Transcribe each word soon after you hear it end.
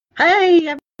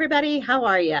Hey, everybody, how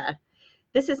are you?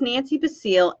 This is Nancy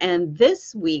Basile, and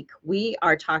this week we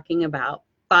are talking about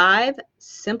 5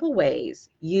 simple ways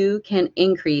you can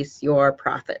increase your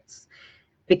profits.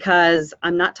 Because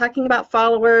I'm not talking about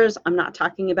followers, I'm not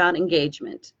talking about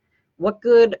engagement. What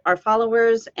good are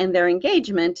followers and their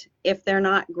engagement if they're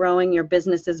not growing your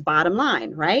business's bottom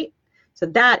line, right? So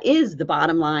that is the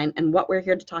bottom line and what we're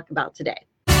here to talk about today.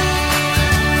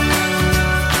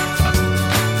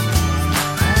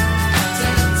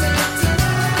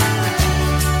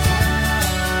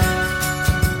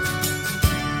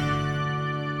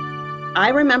 I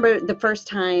remember the first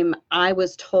time I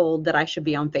was told that I should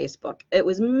be on Facebook. It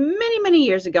was many, many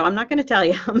years ago. I'm not going to tell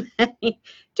you how many,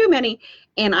 too many.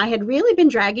 And I had really been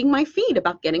dragging my feet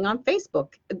about getting on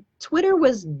Facebook. Twitter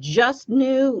was just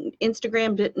new.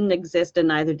 Instagram didn't exist, and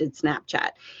neither did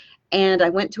Snapchat. And I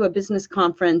went to a business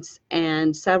conference,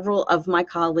 and several of my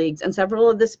colleagues and several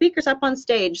of the speakers up on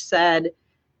stage said,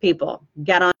 people,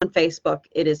 get on Facebook.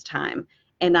 It is time.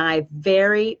 And I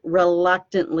very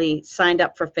reluctantly signed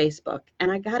up for Facebook.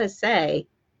 And I gotta say,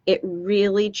 it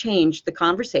really changed the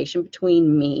conversation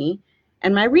between me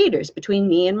and my readers, between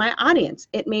me and my audience.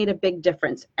 It made a big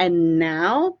difference. And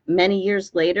now, many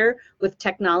years later, with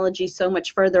technology so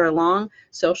much further along,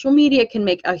 social media can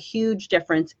make a huge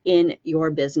difference in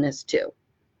your business too.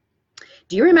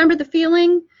 Do you remember the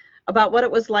feeling about what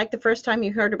it was like the first time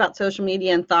you heard about social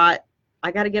media and thought, I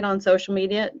gotta get on social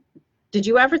media? Did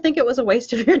you ever think it was a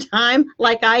waste of your time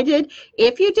like I did?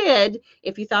 If you did,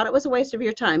 if you thought it was a waste of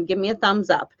your time, give me a thumbs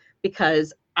up,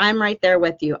 because I'm right there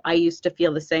with you. I used to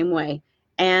feel the same way.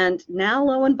 And now,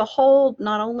 lo and behold,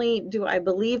 not only do I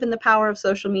believe in the power of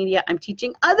social media, I'm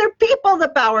teaching other people the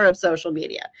power of social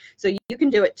media. So you can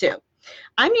do it too.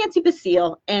 I'm Nancy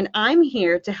Basile, and I'm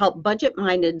here to help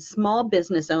budget-minded small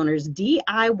business owners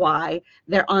DIY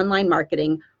their online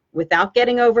marketing without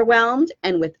getting overwhelmed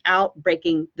and without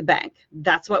breaking the bank.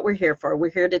 That's what we're here for. We're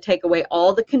here to take away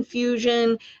all the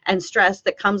confusion and stress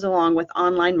that comes along with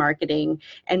online marketing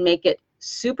and make it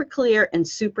super clear and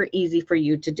super easy for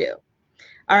you to do.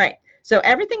 All right, so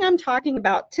everything I'm talking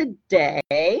about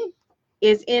today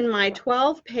is in my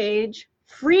 12-page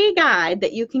free guide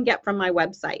that you can get from my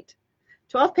website.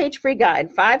 12-page free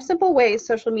guide, 5 simple ways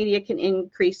social media can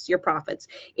increase your profits.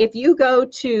 If you go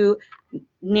to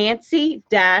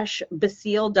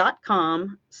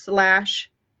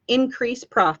nancy-basile.com/increase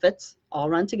profits, all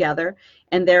run together,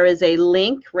 and there is a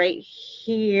link right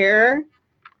here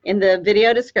in the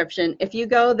video description. If you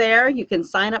go there, you can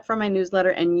sign up for my newsletter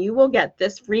and you will get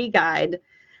this free guide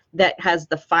that has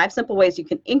the 5 simple ways you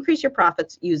can increase your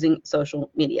profits using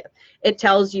social media. It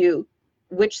tells you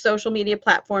which social media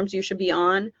platforms you should be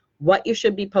on, what you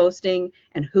should be posting,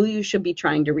 and who you should be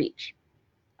trying to reach.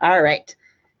 All right.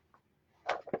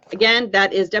 Again,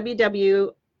 that is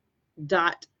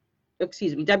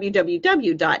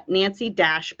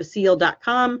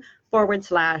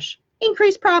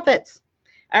www.nancy-basile.com/increase profits.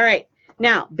 All right.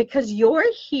 Now, because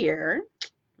you're here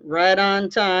right on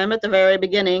time at the very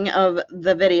beginning of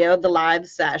the video, the live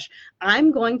sesh,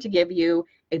 I'm going to give you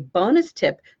a bonus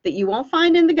tip that you won't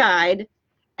find in the guide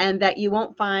and that you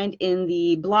won't find in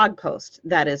the blog post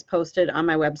that is posted on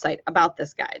my website about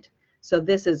this guide. So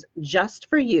this is just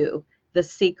for you, the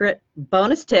secret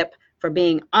bonus tip for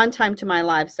being on time to my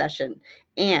live session.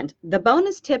 And the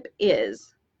bonus tip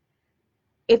is,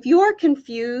 if you're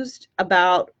confused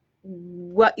about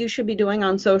what you should be doing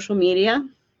on social media,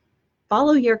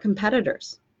 follow your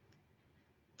competitors.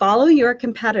 Follow your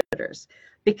competitors.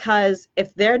 Because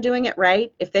if they're doing it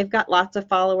right, if they've got lots of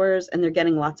followers and they're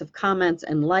getting lots of comments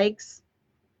and likes,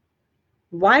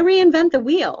 why reinvent the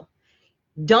wheel?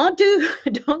 Don't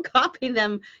copy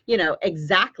them,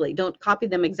 exactly. Don't copy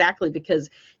them exactly,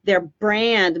 because their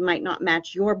brand might not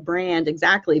match your brand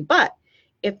exactly. But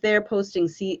if they're posting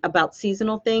about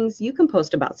seasonal things, you can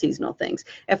post about seasonal things.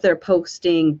 If they're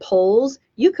posting polls,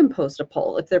 you can post a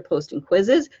poll. If they're posting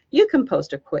quizzes, you can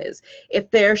post a quiz.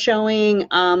 If they're showing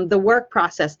the work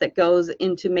process that goes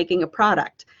into making a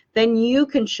product, then you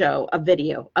can show a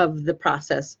video of the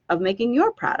process of making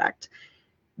your product.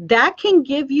 That can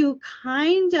give you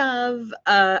kind of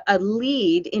a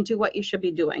lead into what you should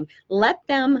be doing. Let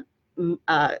them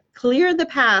clear the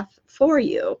path for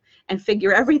you and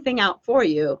figure everything out for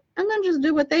you, and then just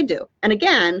do what they do. And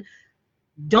again,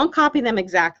 don't copy them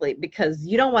exactly, because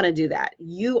you don't want to do that.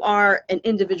 You are an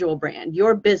individual brand.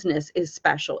 Your business is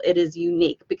special. It is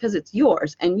unique because it's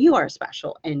yours, and you are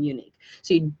special and unique.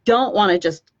 So you don't want to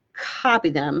just copy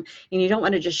them, and you don't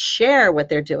want to just share what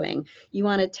they're doing. You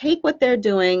want to take what they're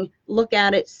doing, look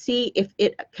at it, see if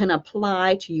it can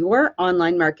apply to your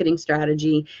online marketing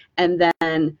strategy, and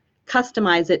then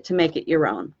customize it to make it your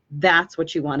own. That's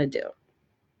what you want to do.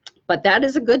 But that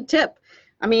is a good tip.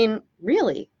 I mean,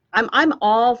 really, I'm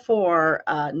all for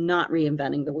not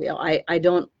reinventing the wheel. I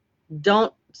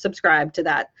don't subscribe to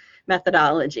that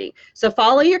methodology. So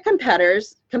follow your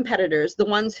competitors, the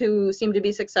ones who seem to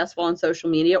be successful on social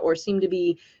media or seem to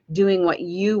be doing what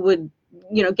you would,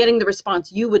 getting the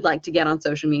response you would like to get on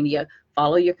social media.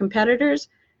 Follow your competitors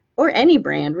or any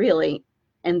brand really,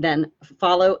 and then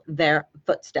follow their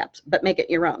footsteps, but make it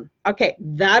your own. Okay,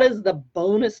 that is the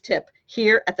bonus tip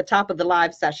here at the top of the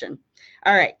live session.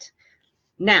 All right,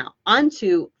 now on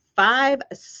to 5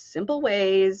 simple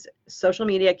ways social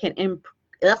media can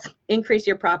increase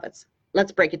your profits.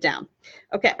 Let's break it down.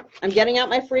 Okay, I'm getting out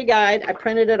my free guide. I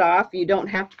printed it off. You don't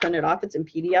have to print it off. It's in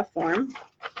PDF form.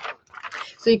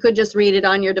 So you could just read it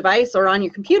on your device or on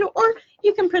your computer, or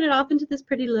you can print it off into this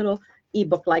pretty little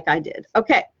ebook like I did.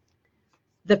 Okay.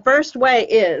 The first way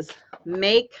is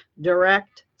make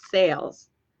direct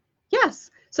sales. Yes,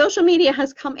 social media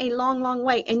has come a long, long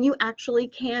way, and you actually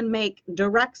can make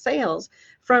direct sales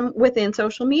from within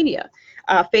social media.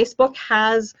 Facebook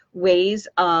has ways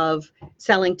of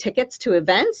selling tickets to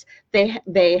events.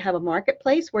 They have a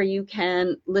marketplace where you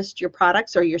can list your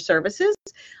products or your services.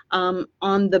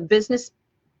 On the business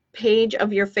page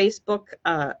of your Facebook,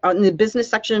 on the business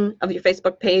section of your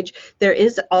Facebook page, there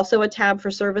is also a tab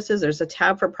for services. There's a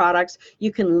tab for products.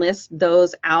 You can list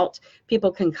those out.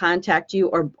 People can contact you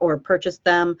or purchase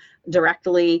them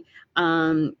directly.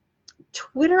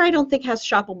 Twitter, I don't think has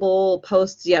shoppable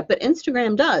posts yet, but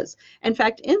Instagram does. In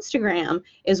fact, Instagram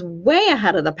is way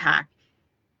ahead of the pack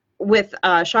with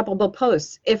shoppable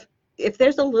posts. If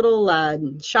there's a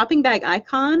little shopping bag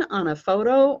icon on a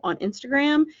photo on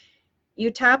Instagram, you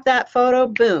tap that photo,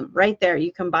 boom, right there,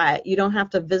 you can buy it. You don't have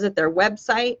to visit their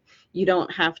website. You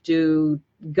don't have to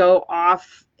go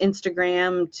off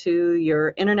Instagram to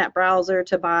your internet browser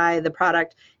to buy the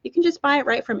product. You can just buy it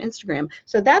right from Instagram.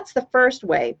 So that's the first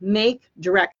way, make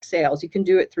direct sales. You can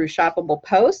do it through shoppable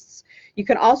posts. You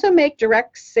can also make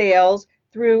direct sales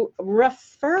through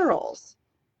referrals.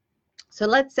 So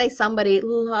let's say somebody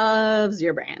loves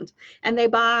your brand and they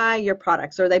buy your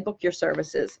products or they book your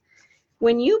services.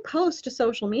 When you post to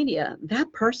social media,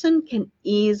 that person can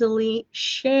easily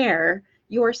share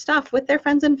your stuff with their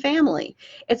friends and family.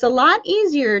 It's a lot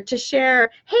easier to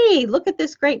share, hey, look at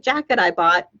this great jacket I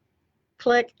bought,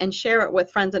 click and share it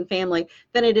with friends and family,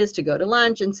 than it is to go to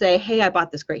lunch and say, hey, I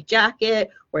bought this great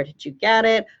jacket. Where did you get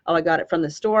it? Oh, I got it from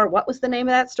the store. What was the name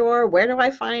of that store? Where do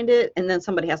I find it? And then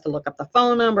somebody has to look up the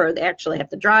phone number, or they actually have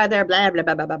to drive there, blah, blah,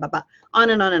 blah, blah, blah, blah, blah, on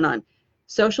and on and on.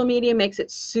 Social media makes it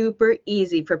super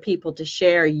easy for people to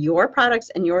share your products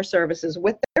and your services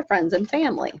with their friends and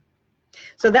family.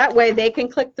 So that way they can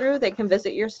click through, they can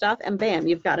visit your stuff, and bam,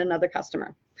 you've got another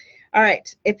customer. All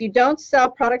right, if you don't sell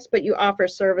products but you offer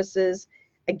services,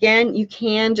 again, you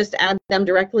can just add them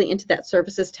directly into that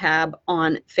services tab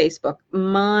on Facebook.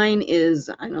 Mine is,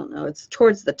 I don't know, it's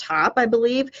towards the top, I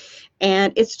believe,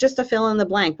 and it's just a fill in the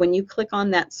blank. When you click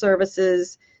on that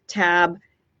services tab,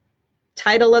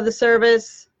 title of the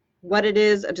service, what it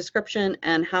is, a description,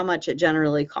 and how much it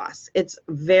generally costs. It's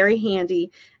very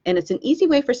handy, and it's an easy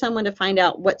way for someone to find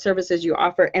out what services you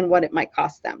offer and what it might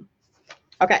cost them.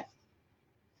 Okay.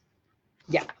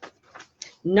 Yeah.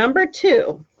 Number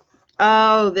 2.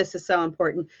 Oh, this is so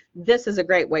important. This is a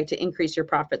great way to increase your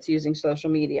profits using social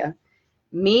media.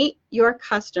 Meet your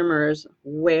customers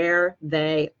where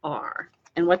they are.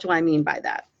 And what do I mean by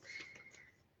that?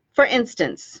 For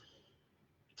instance,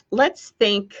 let's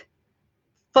think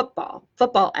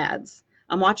football ads.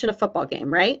 I'm watching a football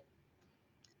game, right?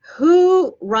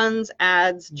 Who runs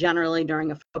ads generally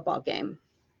during a football game?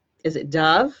 Is it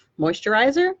Dove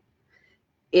moisturizer?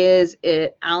 Is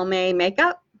it Almay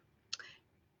makeup?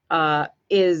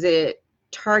 Is it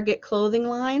Target clothing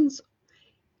lines?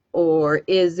 Or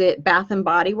is it Bath and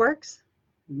Body Works?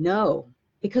 No,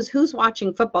 because who's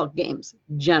watching football games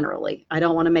generally? I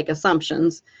don't want to make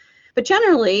assumptions, but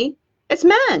generally it's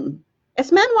men.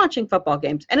 It's men watching football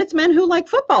games, and it's men who like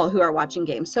football who are watching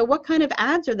games. So what kind of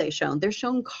ads are they shown? They're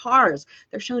shown cars,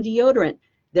 they're shown deodorant,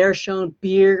 they're shown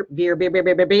beer,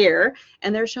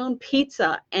 and they're shown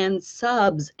pizza and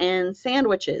subs and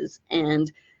sandwiches and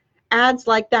ads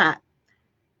like that.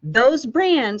 Those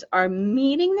brands are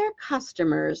meeting their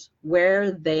customers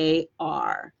where they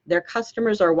are. Their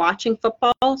customers are watching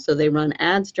football, so they run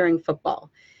ads during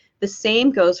football. The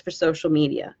same goes for social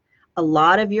media. A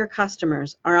lot of your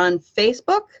customers are on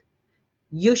Facebook.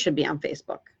 You should be on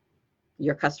Facebook.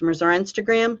 Your customers are on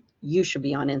Instagram. You should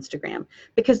be on Instagram,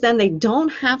 because then they don't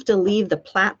have to leave the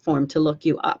platform to look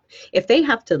you up. If they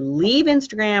have to leave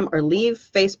Instagram or leave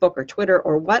Facebook or Twitter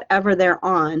or whatever they're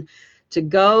on to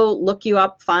go look you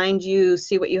up, find you,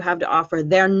 see what you have to offer.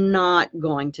 They're not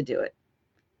going to do it.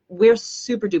 We're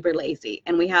super duper lazy,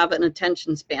 and we have an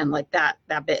attention span like that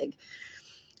big.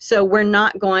 So we're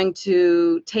not going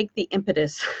to take the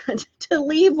impetus to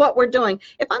leave what we're doing.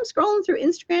 If I'm scrolling through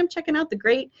Instagram, checking out the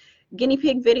great guinea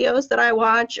pig videos that I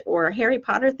watch or Harry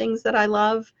Potter things that I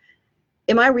love,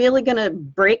 am I really going to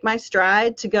break my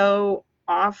stride to go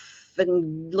off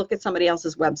and look at somebody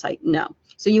else's website? No.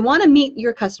 So you want to meet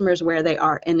your customers where they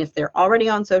are. And if they're already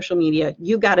on social media,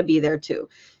 you got to be there too.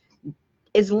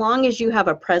 As long as you have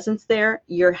a presence there,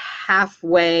 you're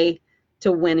halfway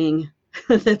to winning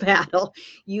the battle.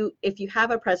 If you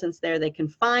have a presence there, they can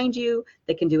find you,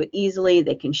 they can do it easily,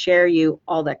 they can share you,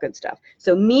 all that good stuff.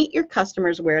 So meet your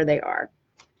customers where they are.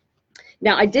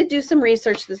 Now, I did do some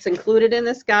research that's included in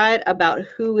this guide about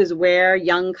who is where,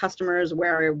 young customers,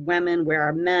 where are women, where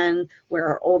are men, where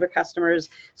are older customers.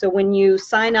 So when you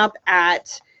sign up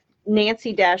at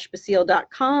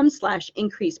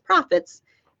nancy-basile.com/increaseprofits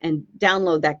and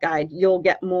download that guide, you'll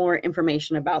get more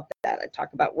information about that. I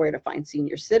talk about where to find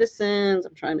senior citizens.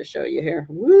 I'm trying to show you here.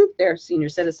 Whoop, there's senior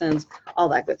citizens, all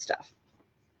that good stuff.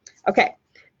 Okay.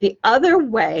 The other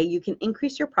way you can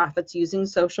increase your profits using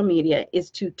social media is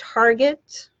to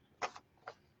target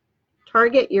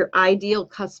your ideal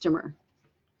customer.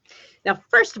 Now,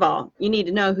 first of all, you need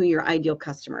to know who your ideal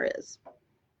customer is.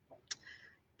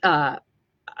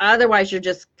 Otherwise, you're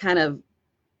just kind of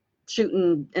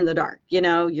shooting in the dark. You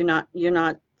know, you're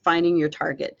not finding your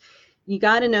target. You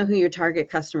got to know who your target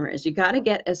customer is. You got to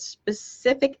get as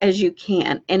specific as you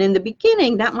can. And in the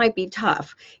beginning, that might be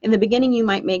tough. In the beginning, you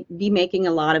might be making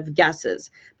a lot of guesses,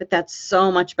 but that's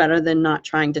so much better than not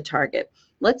trying to target.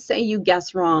 Let's say you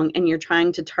guess wrong and you're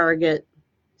trying to target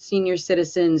senior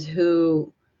citizens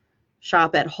who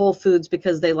shop at Whole Foods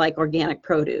because they like organic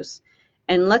produce.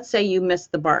 And let's say you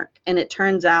missed the mark and it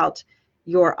turns out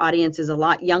your audience is a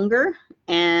lot younger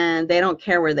and they don't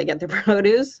care where they get their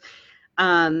produce.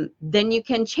 Then you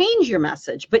can change your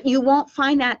message, but you won't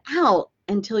find that out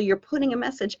until you're putting a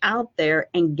message out there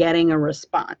and getting a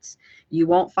response. You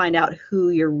won't find out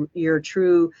who your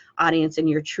true audience and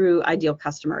your true ideal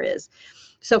customer is.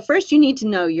 So first you need to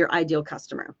know your ideal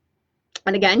customer.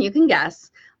 And again, you can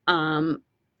guess, and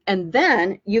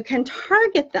then you can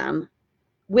target them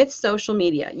with social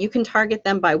media. You can target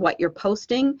them by what you're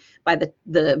posting, by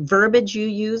the verbiage you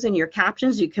use in your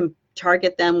captions. You can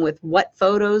target them with what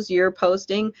photos you're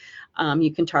posting.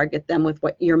 You can target them with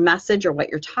what your message or what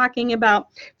you're talking about.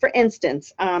 For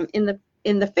instance, in the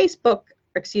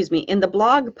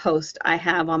blog post I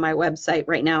have on my website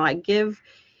right now, I give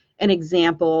an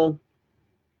example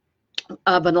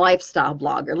of a lifestyle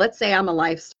blogger. Let's say I'm a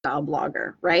lifestyle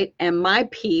blogger, right? And my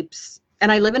peeps, and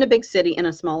I live in a big city in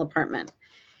a small apartment.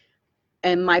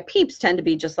 And my peeps tend to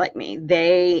be just like me.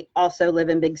 They also live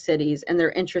in big cities and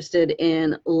they're interested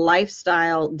in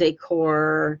lifestyle,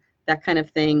 decor, that kind of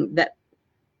thing that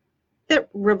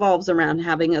revolves around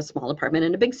having a small apartment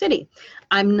in a big city.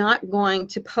 I'm not going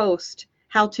to post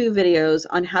how-to videos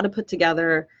on how to put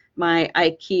together my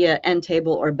IKEA end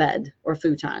table or bed or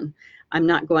futon. I'm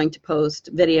not going to post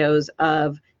videos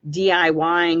of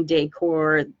DIYing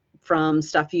decor from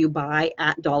stuff you buy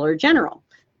at Dollar General.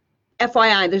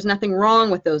 FYI, there's nothing wrong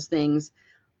with those things,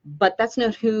 but that's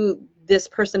not who this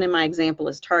person in my example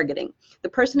is targeting. The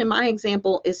person in my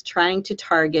example is trying to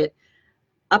target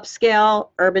upscale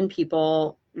urban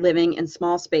people living in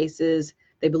small spaces.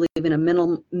 They believe in a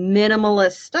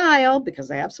minimalist style because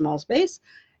they have small space,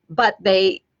 but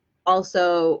they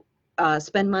also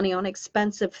spend money on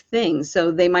expensive things.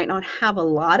 So they might not have a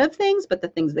lot of things, but the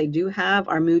things they do have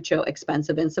are mucho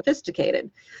expensive and sophisticated.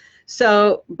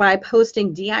 So by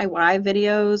posting DIY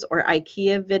videos or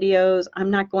IKEA videos,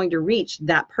 I'm not going to reach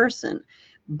that person.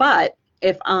 But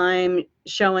if I'm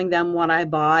showing them what I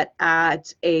bought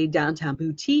at a downtown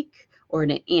boutique or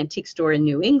an antique store in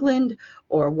New England,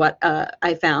 or what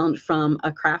I found from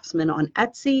a craftsman on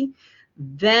Etsy,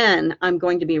 then I'm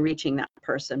going to be reaching that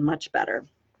person much better.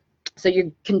 So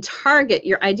you can target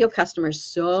your ideal customers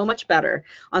so much better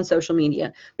on social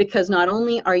media, because not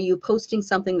only are you posting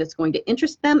something that's going to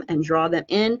interest them and draw them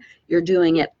in, you're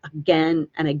doing it again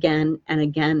and again and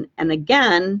again and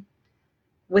again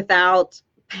without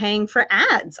paying for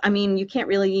ads. I mean, you can't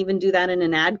really even do that in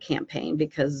an ad campaign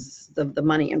because of the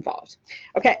money involved.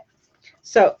 Okay.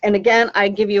 So, and again, I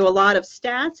give you a lot of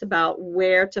stats about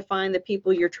where to find the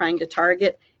people you're trying to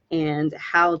target and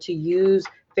how to use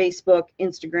Facebook,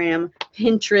 Instagram,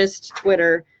 Pinterest,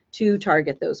 Twitter to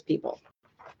target those people.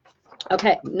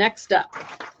 Okay, next up,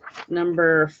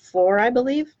 number 4, I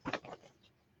believe.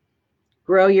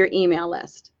 Grow your email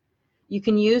list. You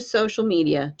can use social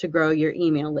media to grow your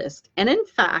email list. And in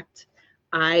fact,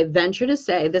 I venture to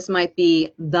say this might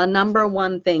be the number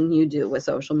one thing you do with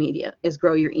social media is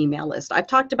grow your email list. I've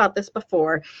talked about this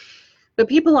before, but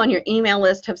people on your email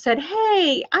list have said,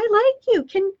 hey, I like you.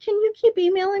 Can you keep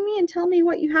emailing me and tell me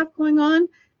what you have going on?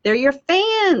 They're your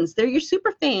fans. They're your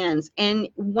super fans. And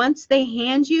once they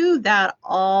hand you that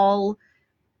all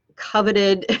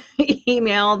coveted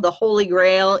email, the Holy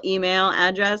Grail email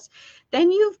address, then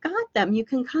you've got them. You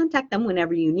can contact them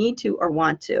whenever you need to or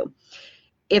want to.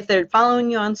 If they're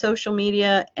following you on social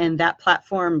media and that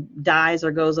platform dies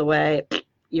or goes away,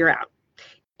 you're out.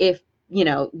 If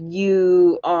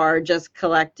you are just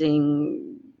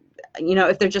collecting,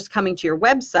 if they're just coming to your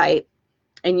website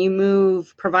and you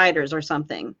move providers or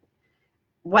something,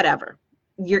 whatever,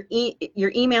 your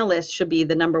email list should be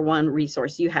the number one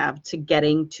resource you have to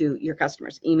getting to your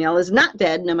customers. Email is not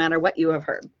dead, no matter what you have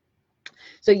heard.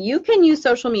 So you can use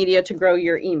social media to grow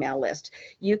your email list.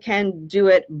 You can do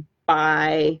it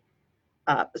by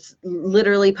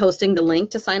literally posting the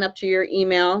link to sign up to your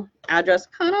email address,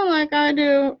 kind of like I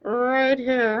do right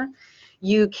here.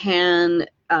 You can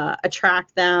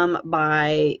attract them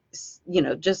by,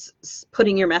 just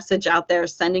putting your message out there,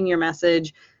 sending your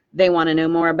message. They want to know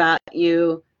more about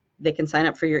you. They can sign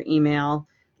up for your email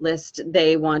list.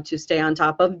 They want to stay on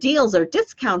top of deals or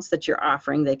discounts that you're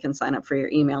offering. They can sign up for your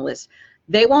email list.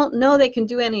 They won't know they can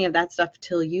do any of that stuff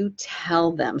till you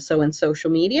tell them. So in social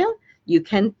media, you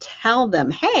can tell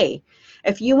them, hey,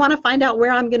 if you want to find out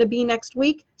where I'm going to be next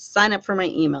week, sign up for my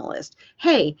email list.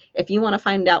 Hey, if you want to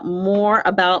find out more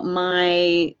about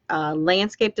my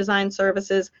landscape design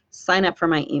services, sign up for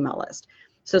my email list.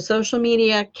 So social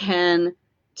media can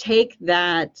take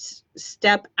that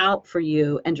step out for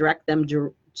you and direct them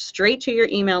straight to your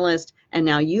email list, and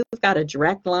now you've got a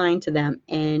direct line to them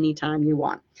anytime you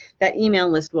want. That email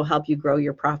list will help you grow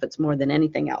your profits more than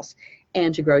anything else.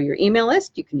 And to grow your email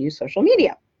list, you can use social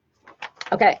media.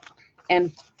 Okay,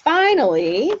 and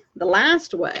finally, the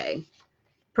last way,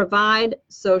 provide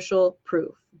social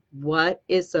proof. What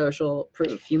is social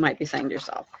proof? You might be saying to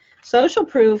yourself, social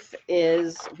proof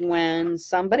is when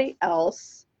somebody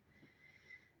else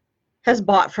has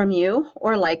bought from you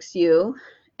or likes you,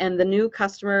 and the new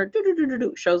customer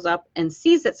shows up and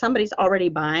sees that somebody's already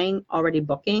buying, already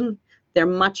booking, they're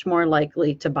much more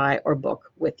likely to buy or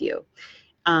book with you.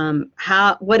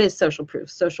 What is social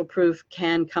proof? Social proof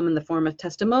can come in the form of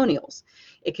testimonials.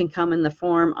 It can come in the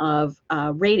form of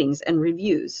ratings and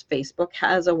reviews. Facebook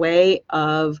has a way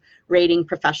of rating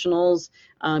professionals,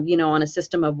 on a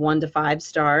system of 1 to 5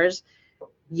 stars.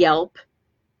 Yelp,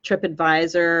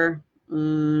 TripAdvisor,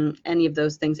 any of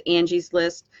those things, Angie's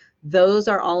List. Those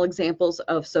are all examples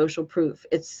of social proof.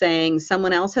 It's saying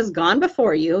someone else has gone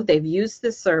before you, they've used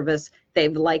this service,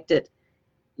 they've liked it.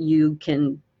 You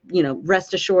can,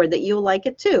 rest assured that you'll like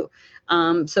it too.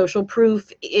 Social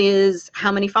proof is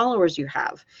how many followers you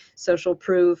have. Social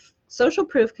proof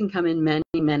can come in many,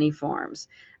 many forms.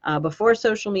 Before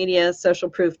social media, social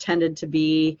proof tended to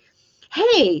be,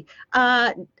 hey,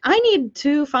 I need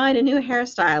to find a new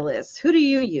hairstylist. Who do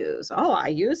you use? Oh, I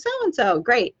use so-and-so.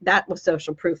 Great. That was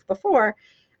social proof before.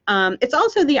 It's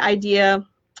also the idea,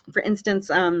 for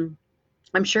instance, I'm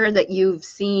sure that you've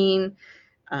seen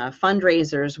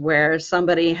fundraisers where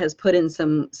somebody has put in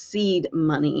some seed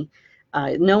money.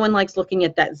 No one likes looking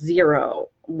at that zero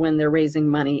when they're raising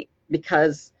money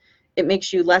because it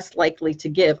makes you less likely to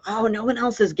give. Oh, no one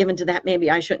else has given to that. Maybe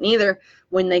I shouldn't either.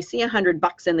 When they see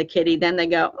 $100 in the kitty, then they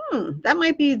go, that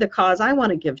might be the cause I want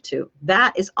to give to.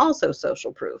 That is also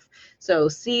social proof. So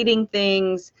seeding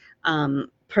things,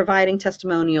 providing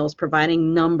testimonials,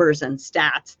 providing numbers and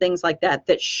stats, things like that,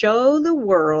 that show the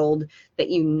world that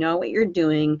you know what you're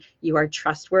doing, you are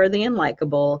trustworthy and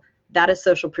likable. That is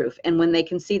social proof. And when they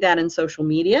can see that in social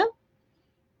media,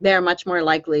 they're much more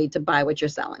likely to buy what you're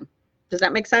selling. Does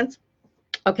that make sense?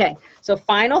 Okay, so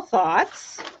final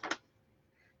thoughts.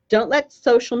 Don't let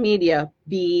social media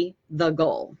be the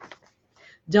goal.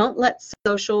 Don't let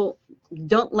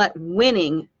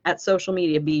winning at social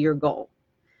media be your goal.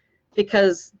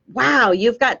 Because, wow,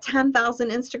 you've got 10,000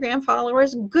 Instagram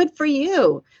followers. Good for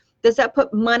you. Does that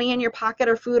put money in your pocket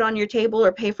or food on your table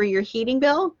or pay for your heating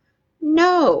bill?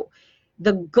 No.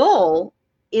 The goal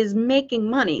is making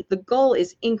money. The goal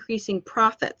is increasing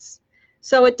profits.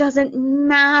 So it doesn't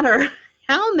matter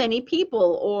how many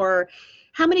people or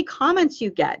how many comments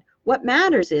you get. What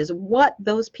matters is what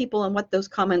those people and what those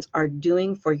comments are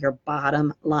doing for your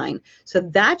bottom line. So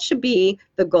that should be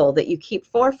the goal that you keep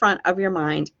forefront of your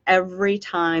mind every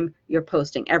time you're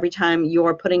posting, every time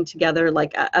you're putting together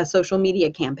like a social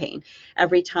media campaign,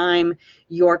 every time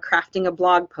you're crafting a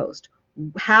blog post.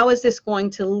 How is this going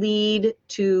to lead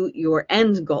to your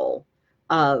end goal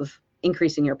of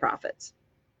increasing your profits?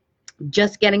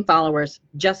 Just getting followers,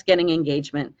 just getting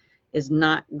engagement is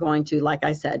not going to, like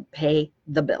I said, pay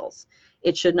the bills.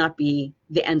 It should not be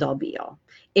the end-all be-all.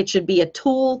 It should be a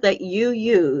tool that you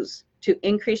use to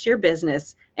increase your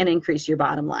business and increase your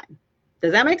bottom line.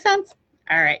 Does that make sense?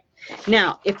 All right.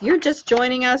 Now, if you're just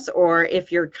joining us or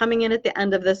if you're coming in at the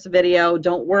end of this video,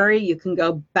 don't worry. You can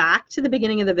go back to the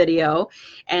beginning of the video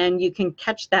and you can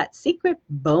catch that secret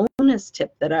bonus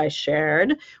tip that I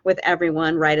shared with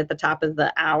everyone right at the top of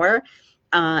the hour.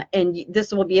 And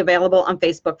this will be available on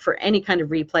Facebook for any kind of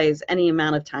replays, any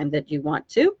amount of time that you want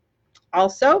to.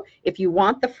 Also, if you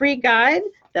want the free guide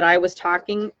that I was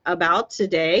talking about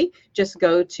today, just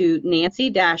go to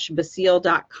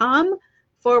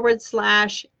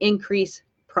nancy-basile.com/increase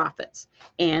profits.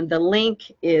 And the link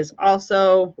is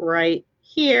also right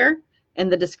here in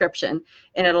the description.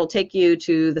 And it'll take you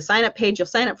to the sign up page. You'll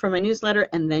sign up for my newsletter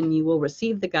and then you will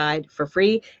receive the guide for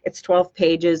free. It's 12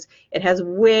 pages. It has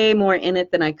way more in it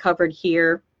than I covered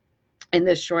here in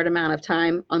this short amount of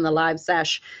time on the live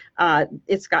sesh.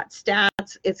 It's got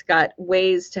stats, it's got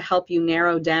ways to help you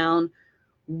narrow down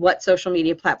what social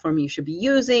media platform you should be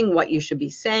using, what you should be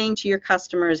saying to your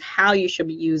customers, how you should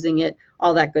be using it,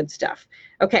 all that good stuff.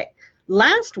 Okay,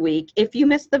 last week, if you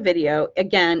missed the video,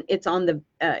 again, it's on the,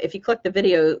 if you click the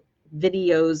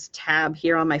videos tab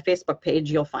here on my Facebook page,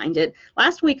 you'll find it.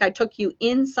 Last week, I took you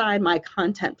inside my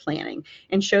content planning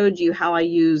and showed you how I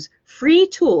use free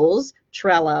tools,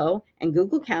 Trello and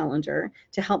Google Calendar,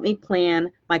 to help me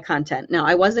plan my content. Now,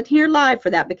 I wasn't here live for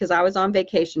that because I was on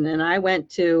vacation and I went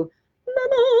to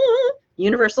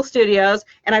Universal Studios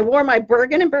and I wore my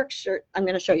Bergen & Berk shirt. I'm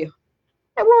going to show you.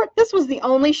 I wore it. This was the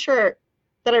only shirt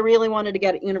that I really wanted to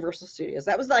get at Universal Studios.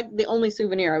 That was like the only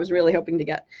souvenir I was really hoping to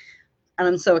get. And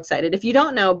I'm so excited. If you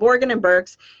don't know, Bergen &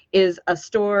 Berk's is a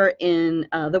store in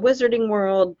the Wizarding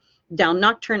World down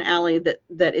Nocturne Alley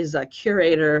that is a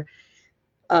curator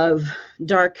of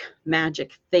dark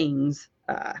magic things.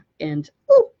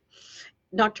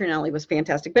 Nocturne Alley was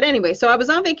fantastic. But anyway, so I was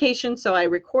on vacation, so I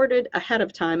recorded ahead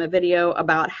of time a video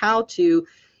about how to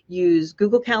use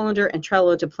Google Calendar and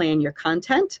Trello to plan your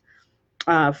content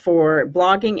for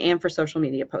blogging and for social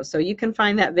media posts. So you can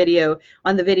find that video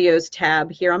on the videos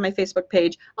tab here on my Facebook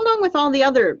page, along with all the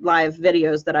other live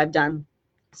videos that I've done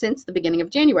since the beginning of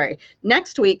January.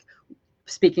 Next week,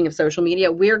 speaking of social media,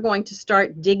 we're going to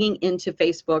start digging into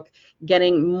Facebook,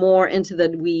 getting more into the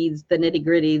weeds, the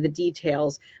nitty-gritty, the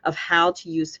details of how to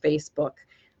use Facebook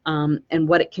and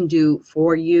what it can do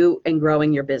for you and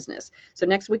growing your business. So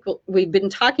next week, we've been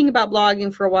talking about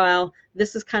blogging for a while.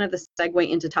 This is kind of the segue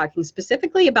into talking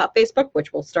specifically about Facebook,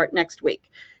 which will start next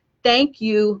week. Thank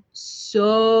you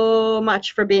so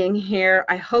much for being here.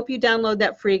 I hope you download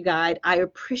that free guide. I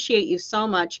appreciate you so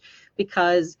much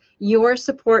because your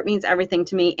support means everything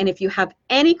to me. And if you have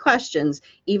any questions,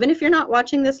 even if you're not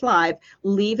watching this live,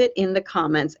 leave it in the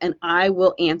comments and I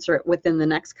will answer it within the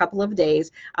next couple of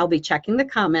days. I'll be checking the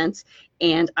comments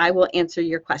and I will answer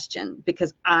your question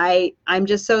because I'm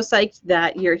just so psyched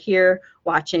that you're here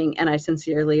watching and I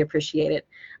sincerely appreciate it.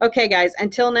 Okay, guys,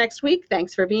 until next week,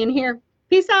 thanks for being here.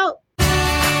 Peace out.